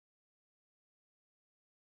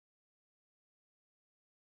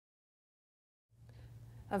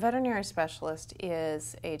A veterinary specialist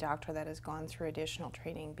is a doctor that has gone through additional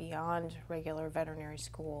training beyond regular veterinary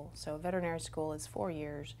school. So veterinary school is 4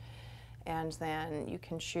 years, and then you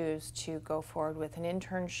can choose to go forward with an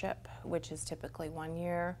internship, which is typically 1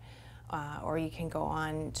 year, or you can go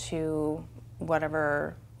on to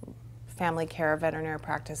whatever family care veterinary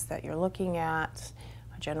practice that you're looking at,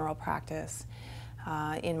 a general practice.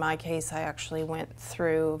 In my case, I actually went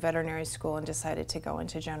through veterinary school and decided to go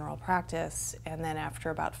into general practice, and then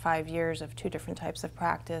after about 5 years of 2 different types of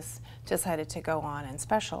practice, decided to go on and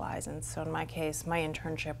specialize. And so in my case, my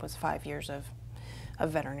internship was 5 years of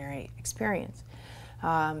veterinary experience.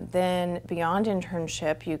 Then beyond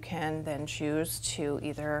internship, you can then choose to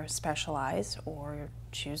either specialize or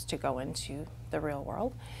choose to go into the real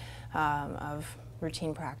world of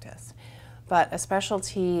routine practice. But a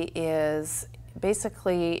specialty is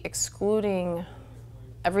basically excluding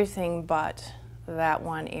everything but that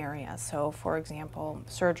one area. So for example,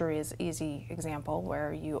 surgery is an easy example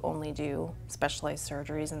where you only do specialized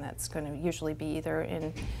surgeries, and that's going to usually be either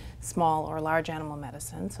in small or large animal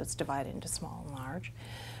medicine, so it's divided into small and large.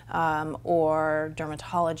 Or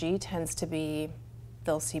dermatology tends to be,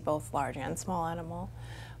 they'll see both large and small animal.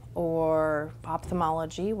 Or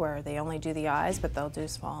ophthalmology, where they only do the eyes, but they'll do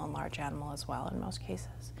small and large animal as well in most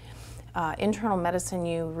cases. Internal medicine,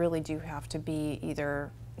 you really do have to be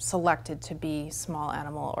either selected to be small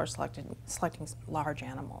animal or selecting large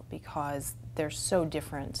animal, because they're so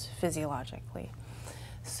different physiologically.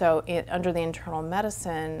 So under the internal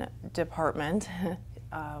medicine department,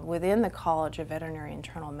 within the College of Veterinary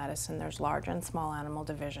Internal Medicine, there's large and small animal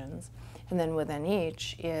divisions, and then within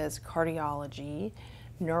each is cardiology,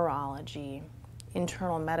 neurology,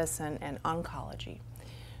 internal medicine, and oncology.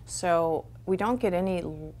 So we don't get any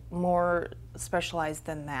more specialized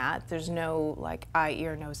than that. There's no like eye,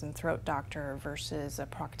 ear, nose, and throat doctor versus a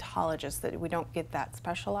proctologist. That we don't get that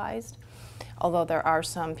specialized. Although there are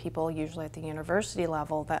some people, usually at the university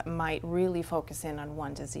level, that might really focus in on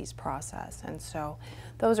one disease process. And so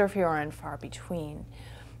those are fewer and far between.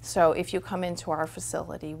 So if you come into our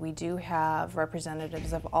facility, we do have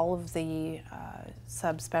representatives of all of the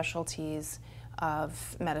subspecialties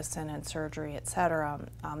of medicine and surgery, etc.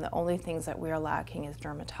 The only things that we are lacking is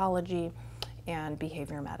dermatology and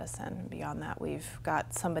behavior medicine. Beyond that, we've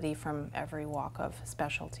got somebody from every walk of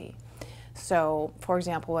specialty. So, for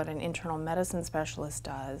example, what an internal medicine specialist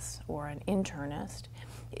does, or an internist,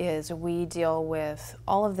 is we deal with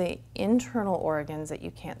all of the internal organs that you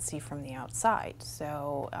can't see from the outside.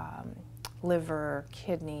 So, liver,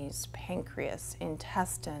 kidneys, pancreas,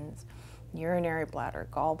 intestines, urinary bladder,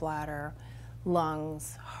 gallbladder,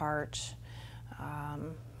 lungs, heart,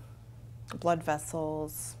 blood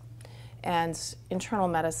vessels. And internal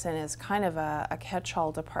medicine is kind of a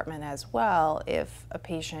catch-all department as well. If a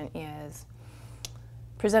patient is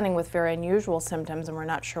presenting with very unusual symptoms and we're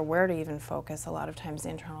not sure where to even focus, a lot of times the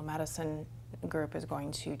internal medicine group is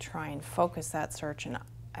going to try and focus that search and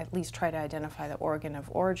at least try to identify the organ of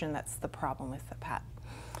origin that's the problem with the pet.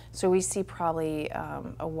 So we see probably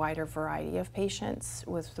a wider variety of patients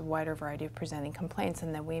with a wider variety of presenting complaints,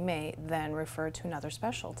 and then we may then refer to another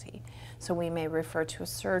specialty. So we may refer to a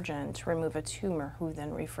surgeon to remove a tumor, who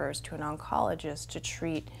then refers to an oncologist to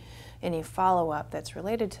treat any follow-up that's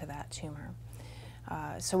related to that tumor.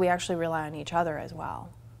 So we actually rely on each other as well.